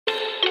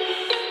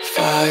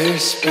fire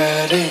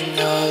spreading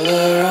all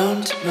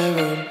around my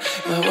room.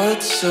 My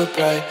world's so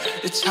bright,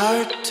 it's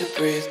hard to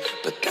breathe,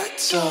 but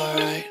that's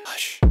alright.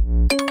 Hush.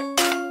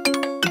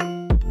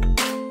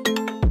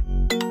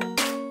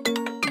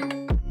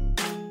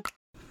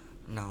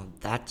 Now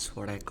that's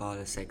what I call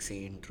a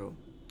sexy intro.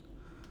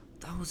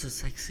 That was a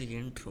sexy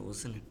intro,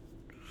 wasn't it?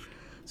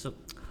 So,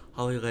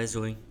 how are you guys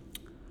doing?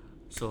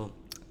 So,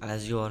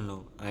 as you all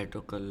know, I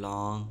took a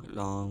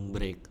long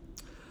break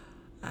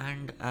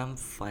and I'm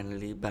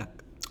finally back.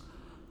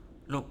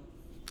 No,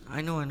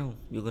 I know,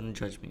 you're gonna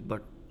judge me,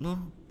 but no,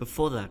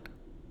 before that,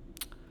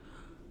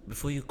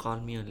 before you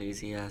call me a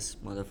lazy ass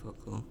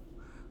motherfucker,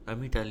 let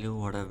me tell you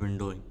what I've been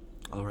doing,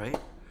 alright?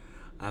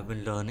 I've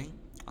been learning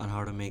on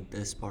how to make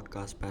this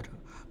podcast better,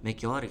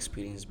 make your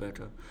experience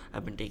better.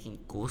 I've been taking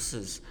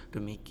courses to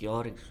make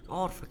your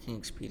fucking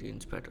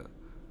experience better,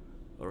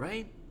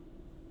 alright?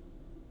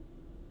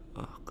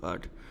 Oh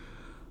god,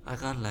 I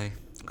can't lie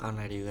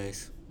to you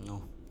guys.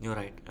 No, you're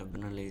right. I've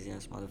been a lazy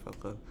ass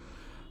motherfucker,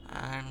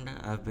 and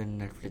I've been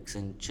Netflix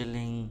and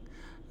chilling,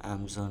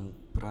 Amazon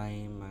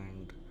Prime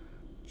and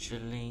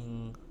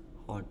chilling,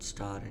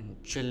 Hotstar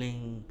and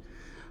chilling.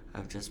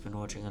 I've just been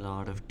watching a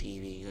lot of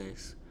TV,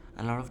 guys,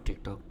 a lot of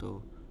TikTok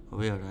too.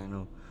 Weird, I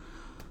know.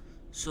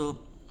 So,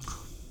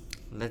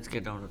 let's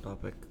get down to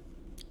topic.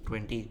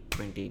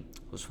 2020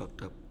 was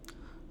fucked up.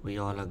 We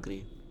all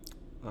agree.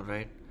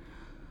 Alright?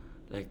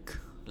 Like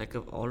like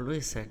I've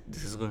always said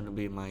this is going to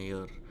be my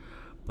year.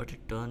 But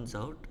it turns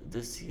out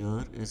this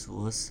year is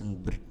worse than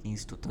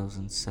Britney's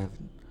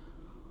 2007.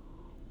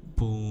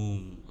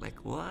 Boom.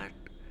 Like what?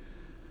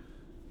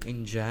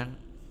 In Jan,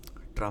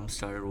 Trump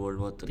started World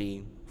War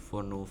III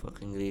for no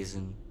fucking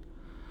reason.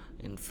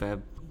 In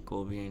Feb,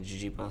 Kobe and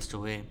Gigi passed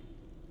away.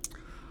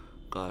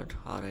 God,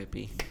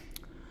 RIP.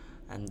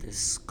 And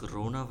this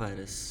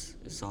coronavirus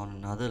is on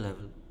another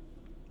level.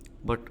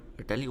 But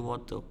I tell you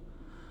what though,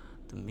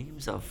 the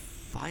memes are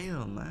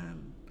fire,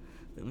 man.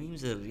 The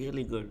memes are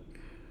really good.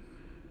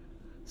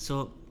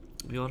 So,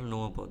 we all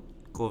know about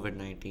COVID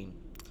 19.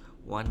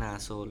 One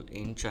asshole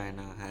in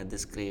China had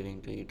this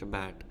craving to eat a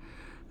bat,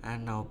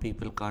 and now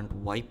people can't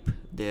wipe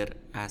their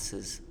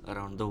asses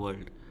around the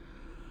world.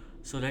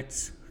 So,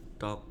 let's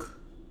talk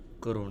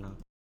Corona.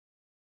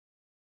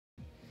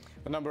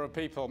 The number of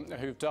people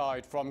who've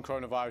died from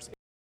coronavirus.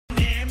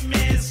 Name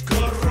is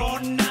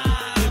Corona,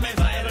 my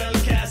viral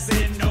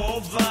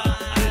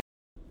Casanova.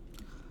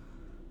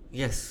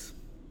 Yes,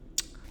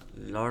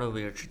 a lot of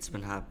weird shit's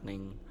been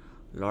happening,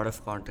 a lot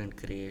of content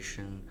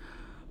creation,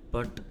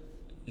 but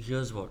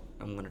here's what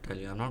I'm gonna tell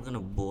you. I'm not gonna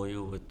bore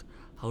you with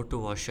how to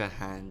wash your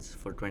hands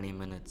for 20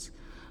 minutes.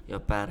 Your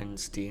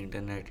parents, the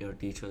internet, your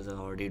teachers are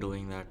already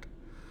doing that.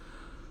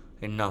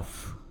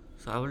 Enough.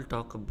 So I will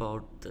talk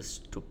about the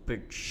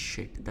stupid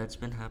shit that's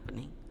been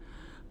happening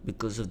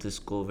because of this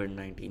COVID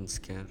 19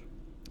 scare.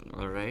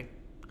 Alright?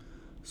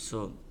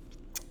 So,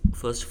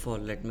 first of all,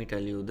 let me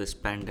tell you this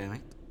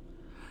pandemic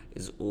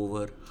is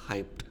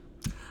overhyped.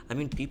 I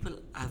mean, people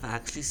have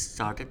actually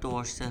started to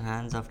wash their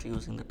hands after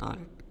using the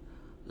toilet.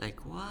 Like,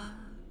 what?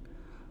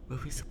 Were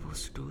we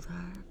supposed to do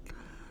that?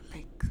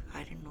 Like,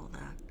 I didn't know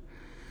that.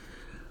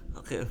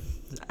 Okay,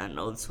 and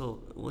also,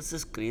 what's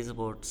this craze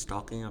about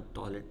stocking up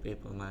toilet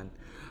paper, man?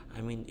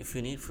 I mean, if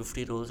you need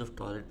 50 rolls of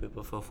toilet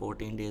paper for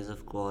 14 days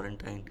of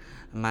quarantine,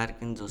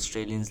 Americans,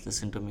 Australians,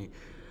 listen to me.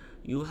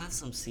 You have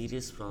some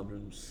serious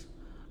problems.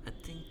 I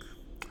think,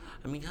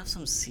 you have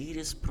some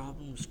serious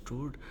problems,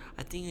 dude.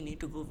 I think you need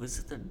to go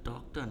visit the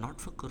doctor, not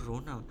for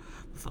corona,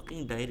 for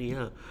fucking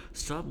diarrhea.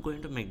 Stop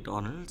going to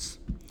McDonald's.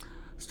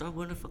 Stop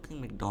going to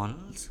fucking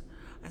McDonald's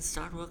and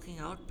start working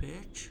out,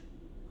 bitch.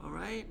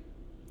 Alright?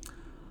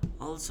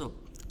 Also,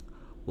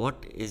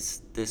 what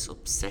is this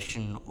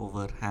obsession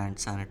over hand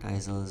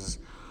sanitizers?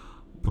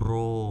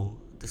 Bro,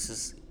 this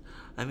is.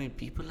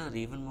 People are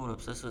even more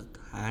obsessed with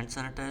hand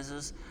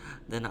sanitizers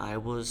than I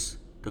was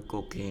to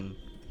cocaine.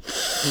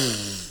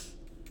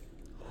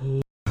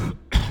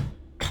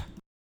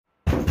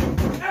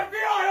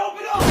 FBI,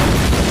 open up!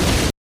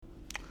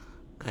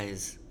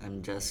 Guys,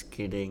 I'm just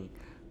kidding.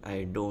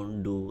 I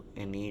don't do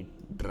any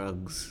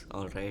drugs,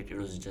 alright? It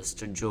was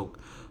just a joke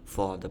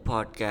for the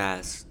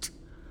podcast.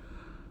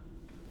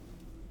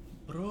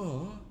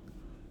 Bro,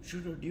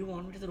 do you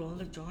want me to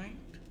roll a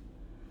joint?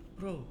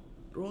 Bro,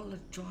 roll a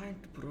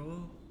joint,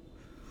 bro.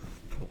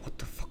 Bro, what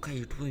the fuck are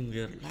you doing?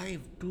 We're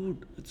live,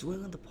 dude. It's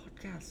going on the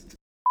podcast.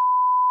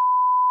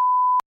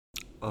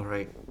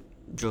 Alright,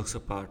 jokes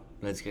apart,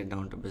 let's get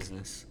down to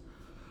business.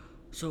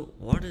 So,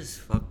 what is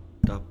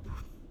fucked up?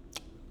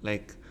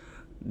 Like,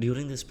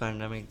 during this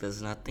pandemic,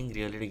 there's nothing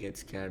really to get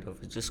scared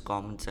of. It's just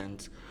common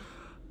sense.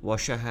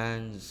 Wash your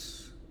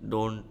hands,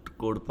 don't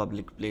go to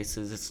public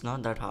places. It's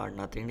not that hard,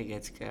 nothing to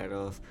get scared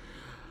of.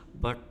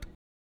 But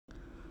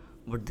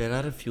there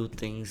are a few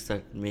things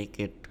that make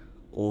it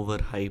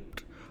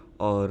overhyped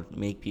or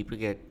make people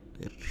get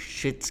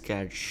shit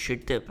scared,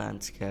 shit their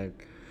pants scared.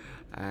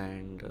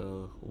 And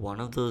one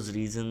of those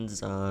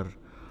reasons are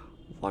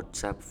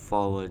WhatsApp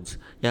forwards.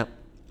 Yep,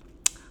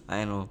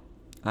 I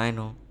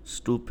know,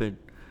 stupid,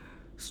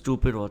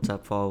 stupid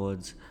WhatsApp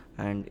forwards.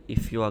 And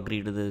if you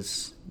agree to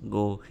this,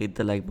 go hit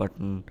the like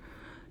button.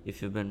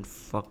 If you've been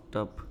fucked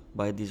up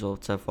by these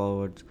WhatsApp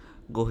forwards,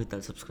 go hit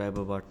that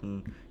subscriber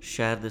button.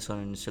 Share this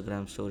on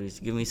Instagram stories.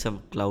 Give me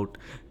some clout.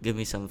 Give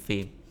me some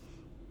fame.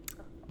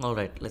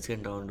 Alright, let's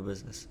get down to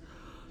business.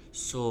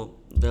 So,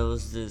 there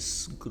was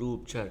this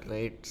group chat,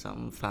 right?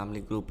 Some family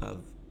group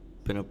I've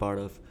been a part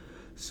of.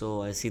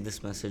 So, I see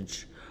this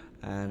message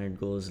and it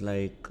goes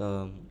like,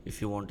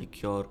 if you want to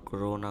cure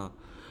corona,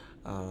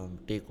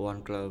 take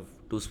 1 clove,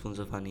 2 spoons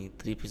of honey,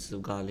 3 pieces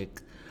of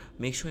garlic.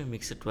 Make sure you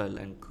mix it well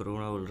and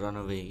corona will run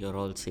away. You're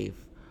all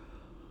safe.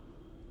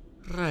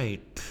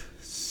 Right.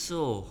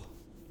 So,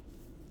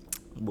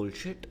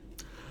 bullshit.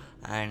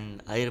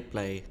 And I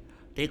reply,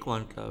 take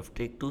 1 clove,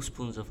 take 2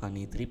 spoons of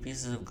honey, 3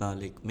 pieces of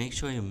garlic, make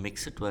sure you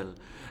mix it well,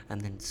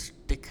 and then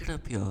stick it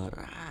up your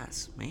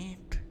ass,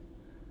 mate.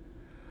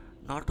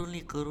 Not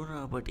only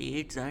corona, but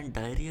AIDS and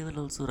diarrhea will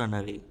also run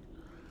away.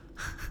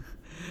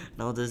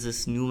 Now there's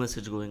this new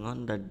message going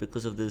on that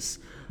because of this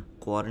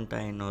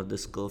quarantine or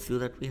this curfew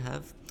that we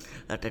have,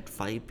 that at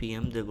 5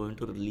 p.m. they're going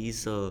to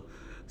release a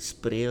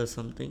spray or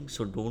something,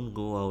 so don't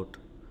go out.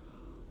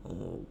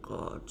 Oh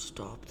god,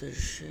 stop this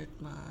shit,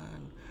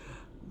 man.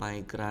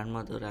 My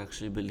grandmother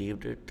actually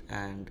believed it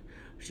and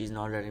she's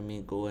not letting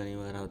me go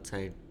anywhere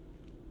outside.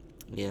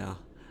 Yeah,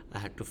 I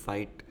had to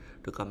fight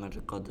to come and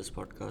record this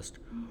podcast.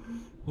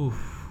 Oof,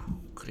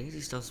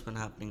 crazy stuff's been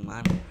happening,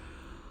 man.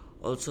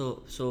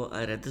 Also, so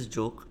I read this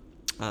joke.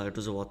 It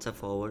was a WhatsApp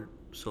forward.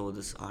 So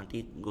this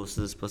auntie goes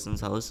to this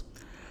person's house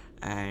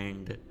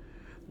and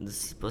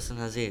this person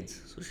has AIDS.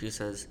 So she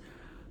says,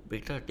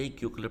 Beta,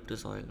 take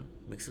eucalyptus oil,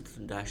 mix it with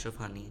a dash of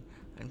honey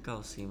and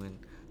cow semen.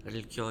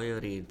 That'll cure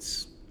your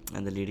AIDS.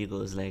 And the lady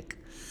goes like,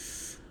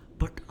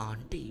 but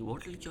auntie,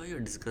 what will cure your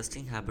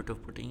disgusting habit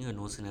of putting your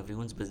nose in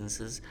everyone's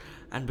businesses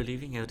and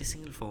believing every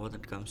single forward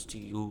that comes to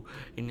you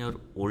in your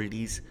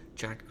oldies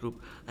chat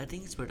group? I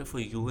think it's better for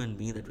you and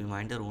me that we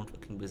mind our own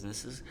fucking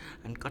businesses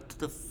and cut to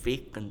the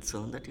fake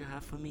concern that you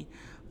have for me.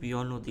 We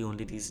all know the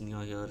only reason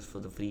you're here is for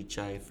the free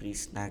chai, free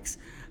snacks,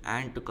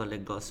 and to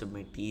collect gossip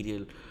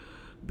material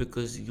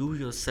because you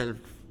yourself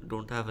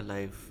don't have a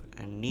life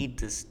and need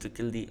this to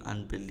kill the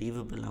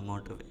unbelievable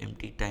amount of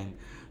empty time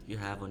you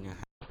have on your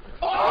hands.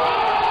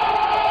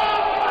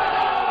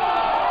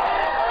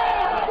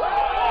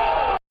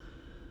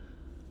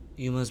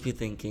 You must be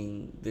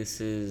thinking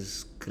this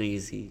is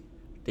crazy,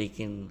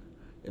 taking,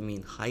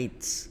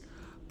 heights.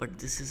 But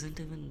this isn't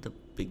even the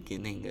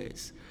beginning,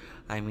 guys.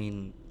 I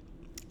mean,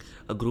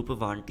 a group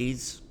of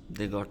aunties,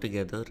 they got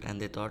together and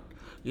they thought,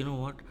 you know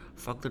what,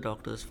 fuck the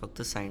doctors, fuck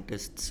the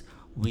scientists,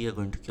 we are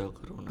going to cure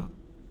corona.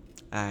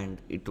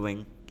 And it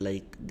went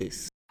like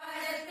this.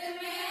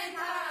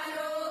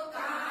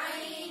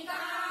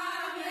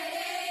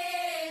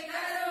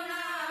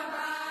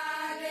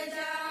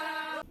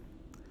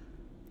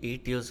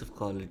 8 years of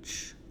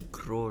college,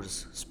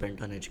 crores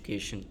spent on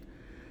education,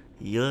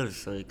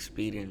 years of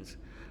experience,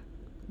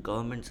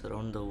 governments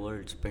around the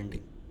world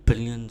spending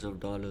billions of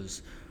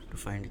dollars to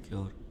find a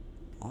cure.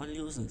 All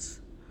useless.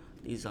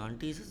 These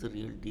aunties is the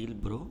real deal,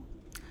 bro.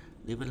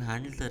 They will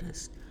handle the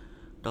rest.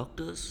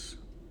 Doctors,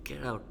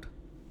 get out.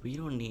 We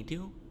don't need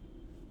you.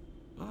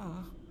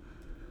 Ah,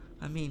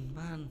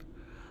 man.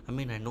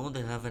 I know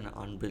they have an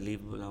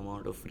unbelievable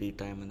amount of free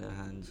time in their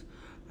hands,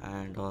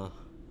 and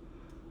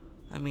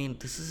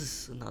this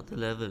is another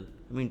level.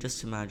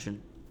 Just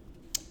imagine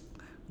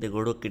they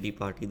go to a kiddie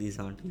party, these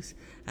aunties,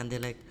 and they're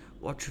like,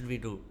 what should we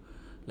do?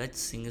 Let's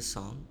sing a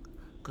song.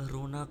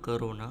 Corona,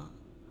 Corona,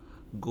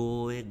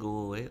 go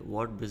away.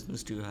 What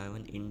business do you have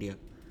in India?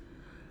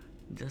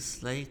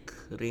 Just like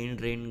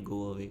rain,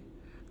 go away.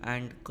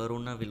 And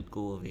Corona will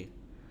go away.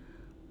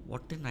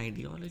 What an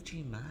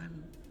ideology,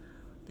 man.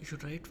 They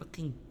should write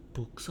fucking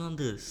books on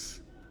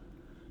this.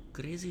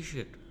 Crazy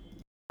shit.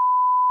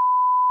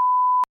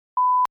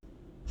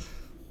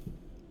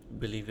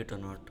 Believe it or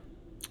not,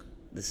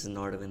 this is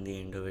not even the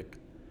end of it.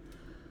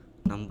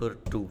 Number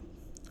 2,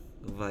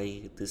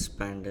 why this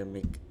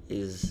pandemic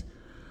is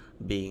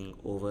being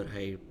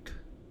overhyped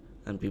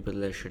and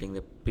people are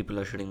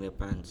shitting their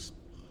pants.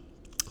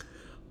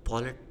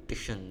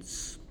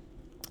 Politicians.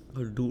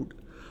 Oh, dude,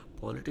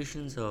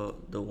 politicians are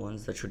the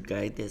ones that should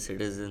guide their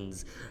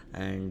citizens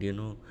and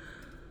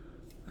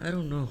I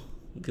don't know,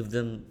 give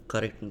them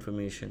correct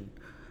information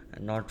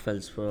and not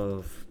false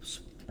for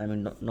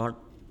not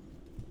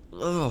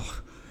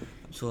oh,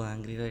 I'm so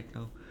angry right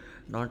now.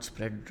 Not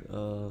spread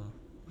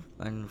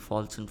and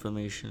false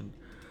information.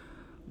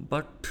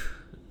 But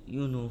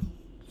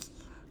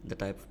the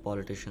type of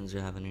politicians we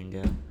have in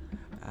India,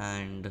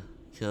 and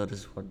here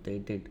is what they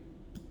did.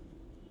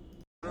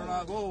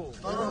 Corona go!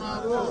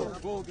 Corona go!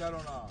 Go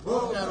Corona! Go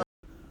Corona!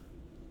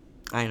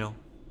 I know.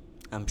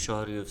 I'm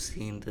sure you've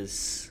seen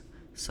this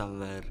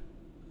somewhere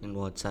in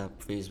WhatsApp,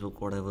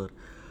 Facebook, whatever.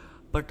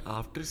 But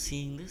after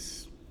seeing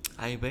this,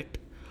 I bet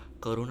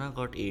Corona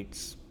got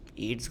AIDS,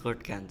 AIDS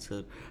got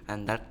cancer,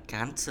 and that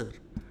cancer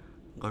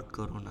got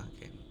Corona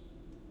again.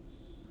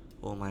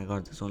 Oh my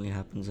god, this only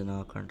happens in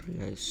our country,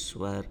 I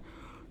swear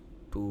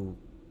to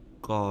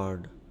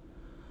God.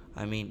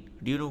 I mean,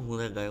 do you know who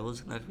that guy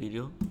was in that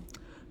video?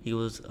 He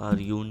was our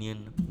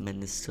union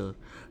minister.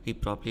 He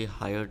probably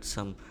hired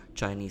some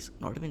Chinese,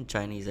 not even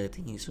Chinese, I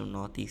think he's from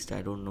Northeast,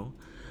 I don't know,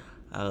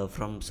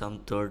 from some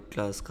third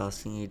class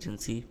casting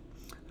agency.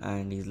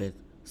 And he's like,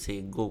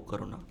 say, go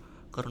Corona.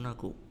 Corona,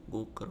 go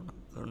Corona.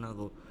 Corona,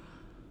 go.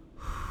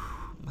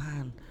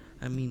 Man,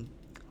 I mean,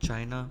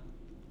 China,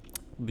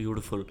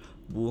 beautiful.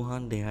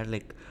 Wuhan, they had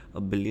like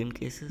a billion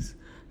cases,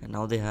 and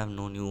now they have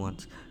no new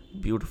ones.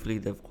 Beautifully,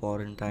 they've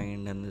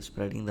quarantined and they're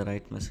spreading the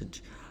right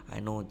message. I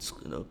know it's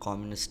a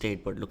communist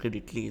state, but look at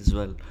Italy as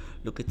well.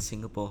 Look at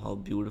Singapore, how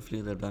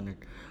beautifully they've done it.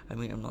 I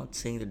mean, I'm not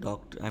saying the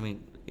doctor, I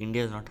mean,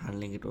 India is not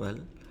handling it well.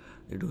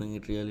 They're doing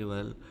it really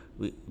well.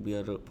 We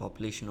are a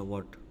population of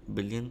what,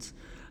 billions,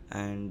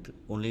 and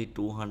only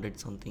 200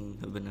 something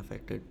have been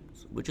affected,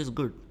 which is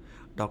good.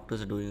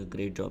 Doctors are doing a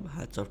great job.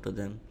 Hats off to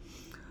them.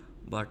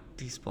 But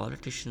these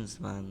politicians,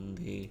 man,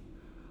 they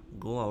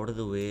go out of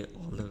the way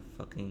all the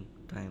fucking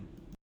time.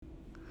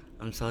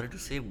 I'm sorry to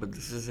say, but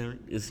this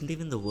isn't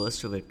even the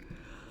worst of it.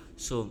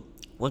 So,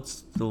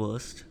 what's the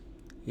worst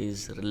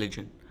is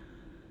religion.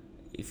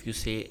 If you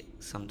say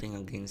something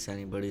against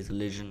anybody's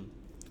religion,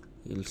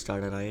 you'll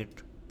start a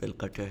riot, they'll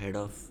cut your head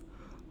off,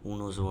 who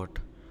knows what.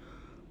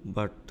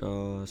 But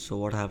so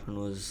what happened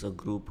was a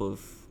group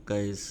of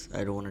guys,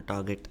 I don't want to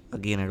target,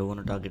 again, I don't want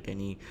to target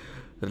any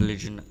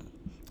religion.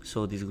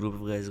 So this group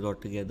of guys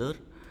got together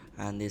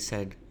and they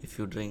said, if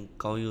you drink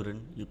cow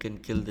urine, you can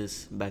kill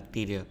this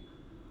bacteria.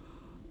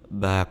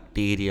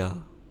 Bacteria.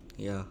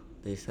 Yeah,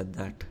 they said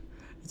that.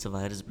 It's a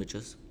virus,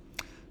 bitches.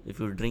 If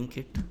you drink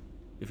it,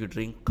 if you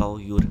drink cow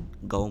urine,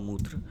 cow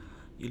mutra,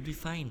 you'll be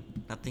fine.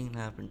 Nothing will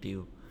happen to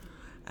you.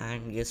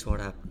 And guess what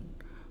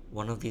happened?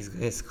 One of these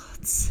guys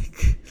got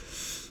sick.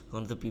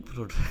 One of the people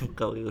who drank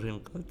cow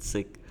urine got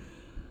sick.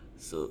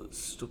 So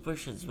stupid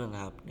shit's been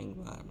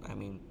happening, man. I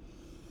mean,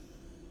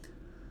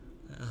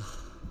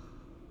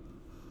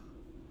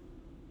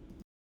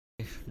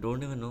 I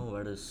don't even know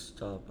where to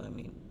stop. I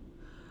mean,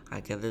 I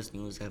get this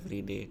news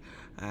every day,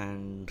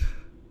 and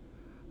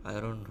I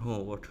don't know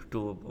what to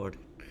do about it.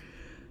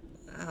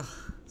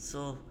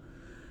 So,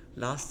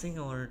 last thing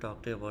I want to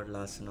talk to you about,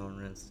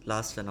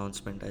 last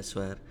announcement, I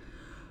swear.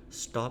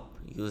 Stop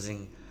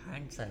using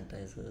hand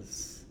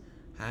sanitizers.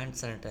 Hand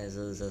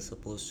sanitizers are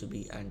supposed to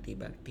be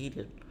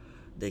antibacterial.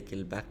 They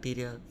kill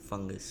bacteria,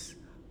 fungus,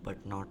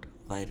 but not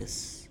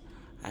virus.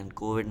 And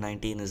COVID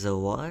 19 is a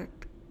what?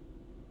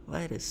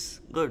 Virus.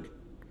 Good.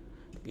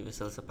 Give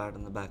yourselves a pat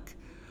on the back.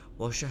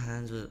 Wash your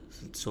hands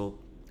with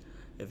soap.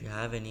 If you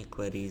have any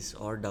queries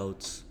or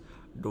doubts,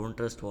 don't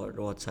trust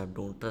WhatsApp,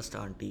 don't trust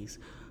aunties.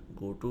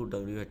 Go to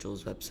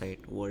WHO's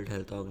website, World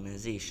Health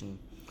Organization,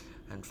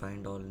 and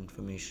find all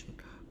information.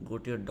 Go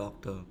to your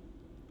doctor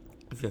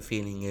if you're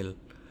feeling ill.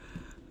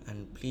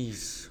 And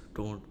please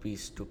don't be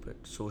stupid.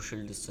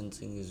 Social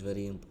distancing is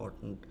very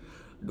important.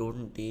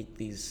 Don't take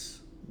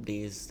these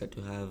days that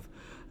you have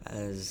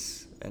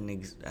as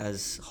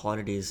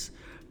holidays.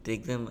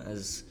 Take them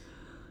as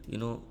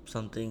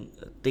something.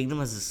 Take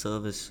them as a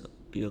service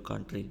to your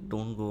country.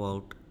 Don't go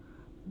out.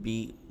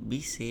 Be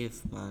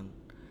safe, man,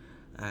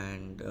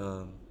 and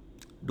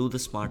do the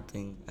smart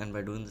thing. And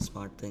by doing the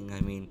smart thing,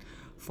 I mean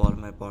follow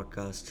my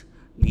podcast,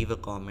 leave a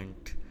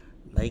comment,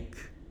 like,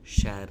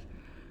 share.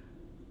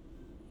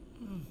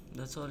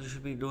 That's all you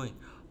should be doing.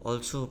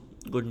 Also,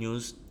 good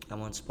news,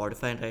 I'm on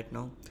Spotify right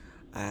now,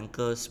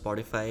 Anchor,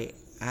 Spotify,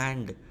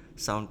 and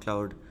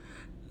SoundCloud.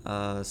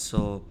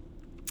 So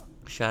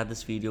share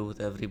this video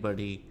with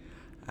everybody,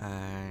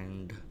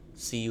 and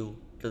see you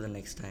till the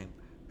next time.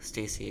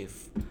 Stay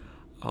safe.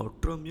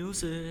 Outro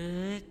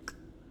music.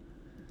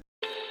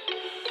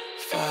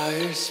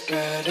 Fire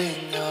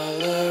spreading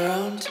all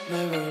around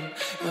my room.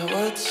 My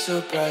world's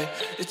so bright,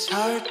 it's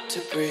hard to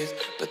breathe,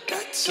 but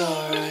that's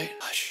alright.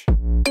 Hush.